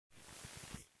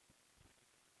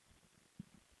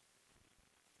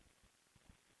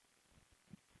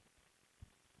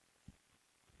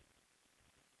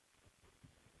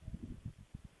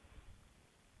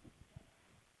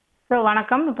So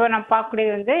வணக்கம். இப்போ நான்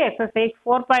பார்க்கக்கூடியது வந்து exercise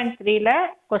 4.3ல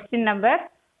question number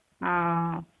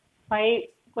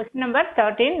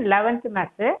 13 11th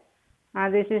maths.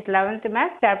 This is 11th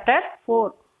maths chapter 4.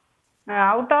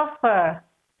 Out of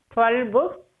 12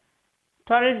 books,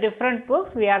 12 different books,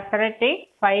 we are selecting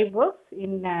 5 books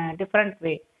in different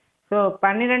way. So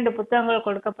 12 புத்தகங்கள்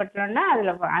கொடுக்கப்பட்டோன்னா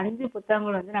அதில் 5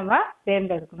 புத்தகங்கள் வந்து நம்ம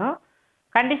தேர்ந்தெடுக்கணும்.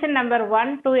 கண்டிஷன் நம்பர்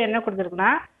 1, 2 என்ன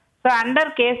கொடுத்துருக்குன்னா, so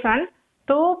under case 1,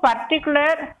 2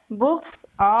 particular books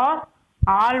are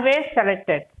always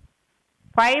selected.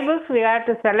 5 books we have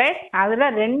to select. அதில்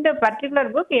 2 particular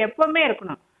book எப்பவுமே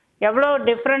இருக்கணும். எவ்வளோ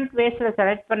டிஃப்ரெண்ட் வேஸில்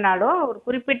செலக்ட் பண்ணாலும் ஒரு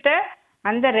குறிப்பிட்ட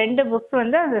அந்த 2 புக்ஸ்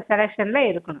வந்து அந்த செலெக்ஷனில்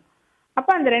இருக்கணும்.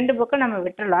 அப்போ அந்த 2 புக்கை நம்ம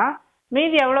விட்டுடலாம்.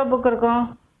 மீதி எவ்வளோ புக் இருக்கும்?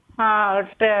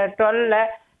 12ல்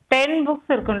 10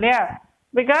 புக்ஸ் இருக்கும் இல்லையா?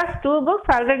 Because 2 books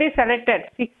already selected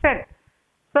fixed.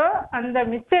 So அந்த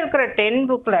மிச்சம் இருக்கிற 10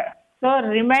 புக்கில், so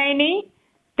remaining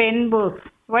 10 books.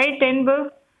 Why 10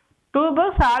 books? 2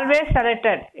 books always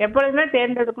selected. எப்பொழுதுமே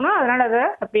தேர்ந்தெடுக்கணும், அதனால் அதை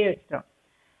அப்படியே வச்சிட்டோம்.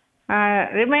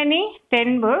 ரிமைனிங்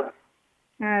 10 books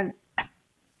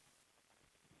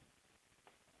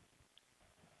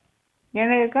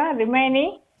என்ன இருக்கா?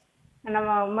 ரிமைனிங் நம்ம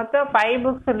மொத்தம் 5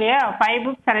 books இல்லையா? 5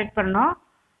 books செலக்ட் பண்ணோம்.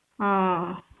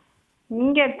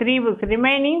 இங்கே 3 books,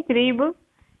 remaining 3 books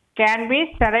can be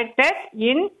selected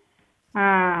in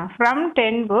from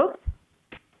 10 books.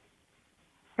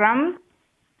 From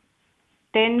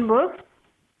 10 books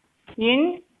in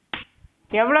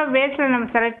எவ்வளோ வேஸில் நம்ம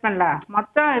செலக்ட் பண்ணலாம்?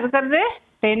 மொத்தம் இருக்கிறது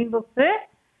 10 books.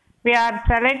 we are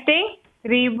selecting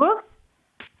 3 books.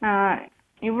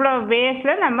 இவ்வளோ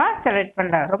வேஸில் நம்ம செலக்ட்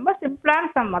பண்ணலாம். ரொம்ப சிம்பிளான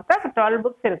சம். மொத்தம் 12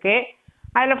 books இருக்குது.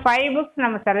 அதில் 5 books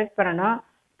நம்ம செலக்ட் பண்ணணும்.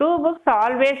 2 books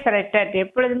ஆல்வேஸ் செலக்டட்,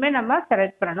 எப்பொழுதுமே நம்ம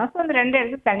செலக்ட் பண்ணணும். ஸோ அந்த 2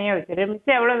 எடுத்து தனியாக வச்சுரு.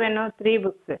 மிச்சம் எவ்வளோ வேணும்? 3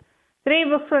 books. 3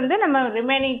 books வந்து நம்ம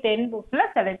ரிமைனிங் 10 booksல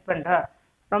செலக்ட் பண்ணுறோம்.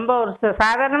 ரொம்ப ஒரு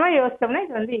சாதாரணமாக யோசிச்சோம்னா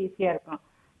இது வந்து ஈஸியாக இருக்கும்.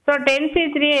 ஸோ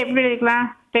 10C3 எப்படி எழுதிக்கலாம்?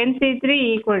 10C3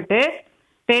 equal to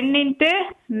 10 ×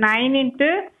 9 ×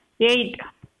 8.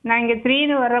 நான் இங்கே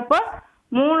 3ன்னு வர்றப்போ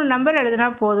 3 நம்பர் எழுதினா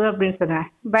போதும் அப்படின்னு சொன்னேன்.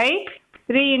 பை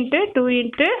 3 × 2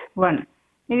 × 1.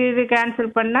 இது கேன்சல்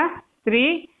பண்ணால் 3,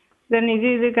 தென்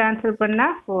இது கேன்சல்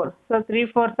பண்ணால் 4. So 3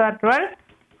 4s are 12.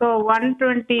 ஸோ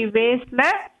 120 வேஸில்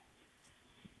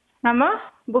நம்ம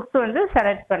புக்ஸ் வந்து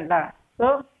செலக்ட் பண்ணலாம். ஸோ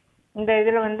இந்த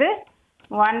இதில் வந்து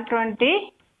 120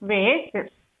 வேஸ்.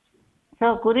 ஸோ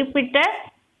குறிப்பிட்ட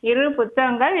 2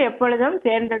 புத்தகங்கள் எப்பொழுதும்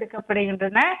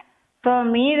தேர்ந்தெடுக்கப்படுகின்றன. ஸோ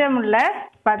மீதமுள்ள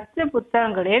 10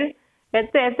 புத்தகங்களில்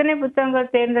எத்தனை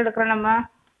புத்தகங்கள் தேர்ந்தெடுக்கிறோம்? நம்ம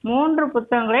 3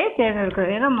 புத்தகங்களை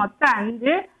தேர்ந்தெடுக்கிறோம். ஏன்னா மொத்தம்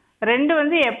 5, 2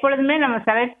 வந்து எப்பொழுதுமே நம்ம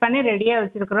செலக்ட் பண்ணி ரெடியாக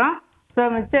வச்சுருக்கிறோம். ஸோ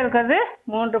மிச்சம் இருக்கிறது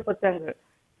 3 புத்தகங்கள்.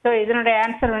 ஸோ இதனுடைய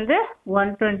ஆன்சர் வந்து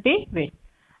 120 வேஸ்.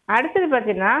 அடுத்தது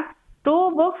பார்த்தீங்கன்னா 2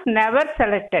 books never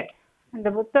selected. அந்த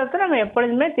புத்தகத்தை நம்ம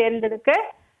எப்பொழுதுமே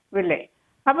தேர்ந்தெடுக்கவில்லை.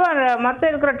 அப்போ மொத்தம்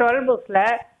இருக்கிற 12 booksல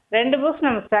 2 books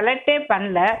நம்ம செலக்டே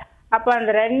பண்ணல. அப்போ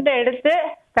அந்த 2 எடுத்து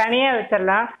தனியாக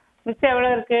வச்சிடலாம். மிச்சம் எவ்வளோ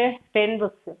இருக்குது? 10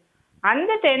 books.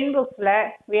 அந்த 10 booksல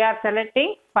we are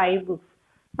selecting 5 books.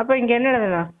 அப்போ இங்கே என்ன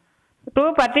எழுதணும்? 2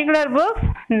 particular books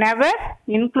never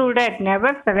included,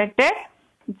 never selected.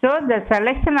 So the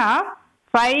selection of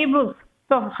 5 books.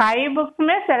 So 5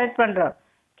 புக்ஸுமே select பண்ணுறோம்.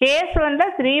 கேஸ் வந்து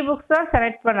 3 books தான்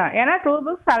செலக்ட் பண்ணுறோம். ஏன்னா 2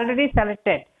 books already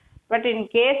selected. But in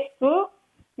case 2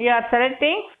 you are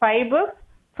selecting 5 books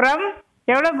from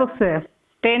எவ்வளோ books?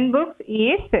 10 books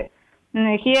is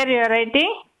here you are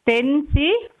writing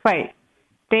 10C5.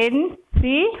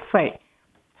 10C5.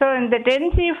 So இந்த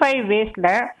 10C5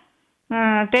 வேஸில்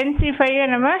 10C5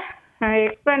 நம்ம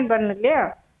expand பண்ணணும் இல்லையா?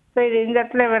 ஸோ இது இந்த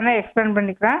இடத்துல வேணால் எக்ஸ்பேண்ட்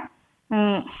பண்ணிக்கலாம்.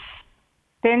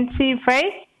 10C5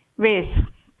 வேஸ்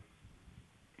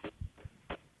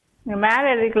மேலே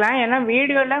எழுதிக்கலாம். ஏன்னா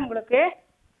வீடியோவில் உங்களுக்கு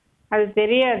அது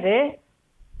தெரியாது.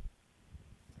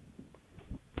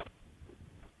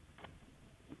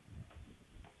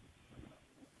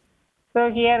 So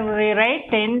here we write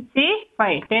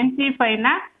 10C5.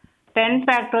 10C5னா 10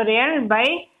 factorial by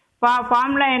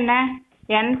formula என்ன?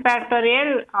 n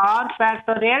factorial r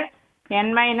factorial n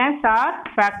minus r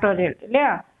factorial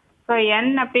இல்லையா? ஸோ n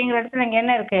அப்படிங்கிற இடத்துல இங்கே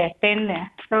என்ன இருக்குது? 10.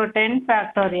 So 10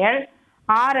 factorial.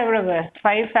 r எவ்வளவு?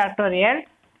 5 factorial.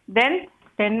 Then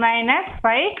 10 minus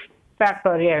 5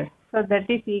 factorial. So that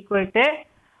is equal to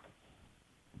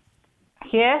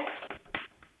hear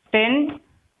 10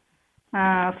 ×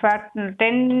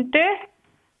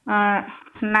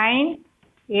 9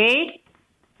 8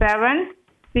 7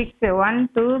 6 1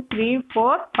 2 3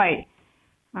 4 5.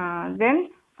 தென்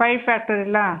 5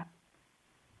 ஃபேக்டோரியலா?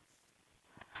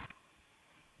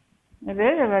 இது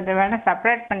வேணால்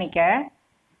செப்பரேட் பண்ணிக்க.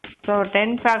 So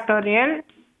 10 factorial,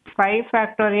 5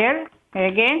 factorial,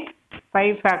 again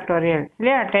 5 factorial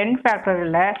இல்லையா 10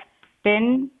 ஃபேக்டோரியலில்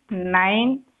 10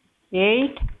 9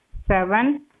 8 7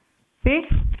 6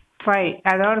 5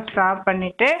 அதோட ஸ்டாப்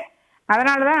பண்ணிவிட்டு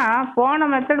அதனால தான் போன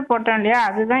மெத்தட் போட்டோம் இல்லையா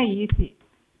அதுதான் ஈஸி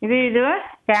இதுவும்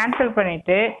கேன்சல்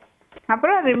பண்ணிவிட்டு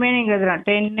அப்புறம் ரிமைனிங் எழுதுகிறோம்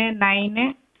 10 9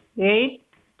 8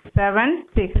 7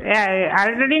 6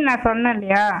 ஆல்ரெடி நான் சொன்னேன்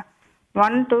இல்லையா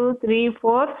 1 2 3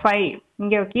 4 5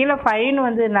 இங்கே கீழே 5ன்னு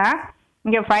வந்துன்னா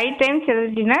இங்கே 5 டைம்ஸ்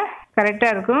எழுதினா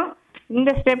கரெக்டாக இருக்கும் இந்த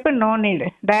ஸ்டெப்பு நோ நீடு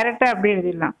டைரெக்டாக அப்படி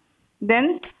எழுதிடலாம் தென்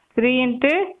 3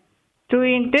 இன்ட்டு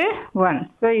 2 இன்ட்டு 1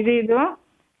 ஸோ இதுவும்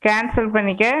கேன்சல்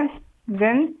பண்ணிக்க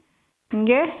தென்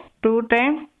இங்கே 2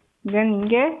 டைம் தென்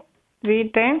இங்கே 3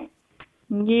 டைம்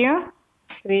இங்கேயும்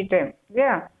 3 டைம்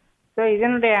இல்லையா ஸோ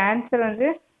இதனுடைய ஆன்சர் வந்து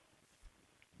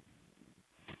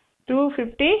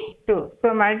 252 ஸோ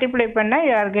மல்டிப்ளை பண்ணால்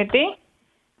யூ ஆர் கெட்டிங்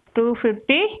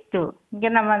 252 இங்கே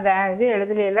நம்ம அந்த இது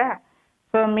எழுதலையில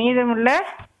ஸோ மீதமுள்ள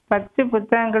 10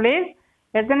 புத்தகங்களில்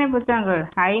எத்தனை புத்தகங்கள்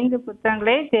 5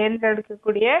 புத்தகங்களை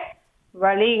தேர்ந்தெடுக்கக்கூடிய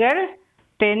வழிகள்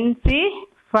 10C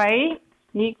 5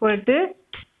 =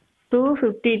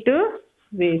 252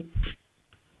 ways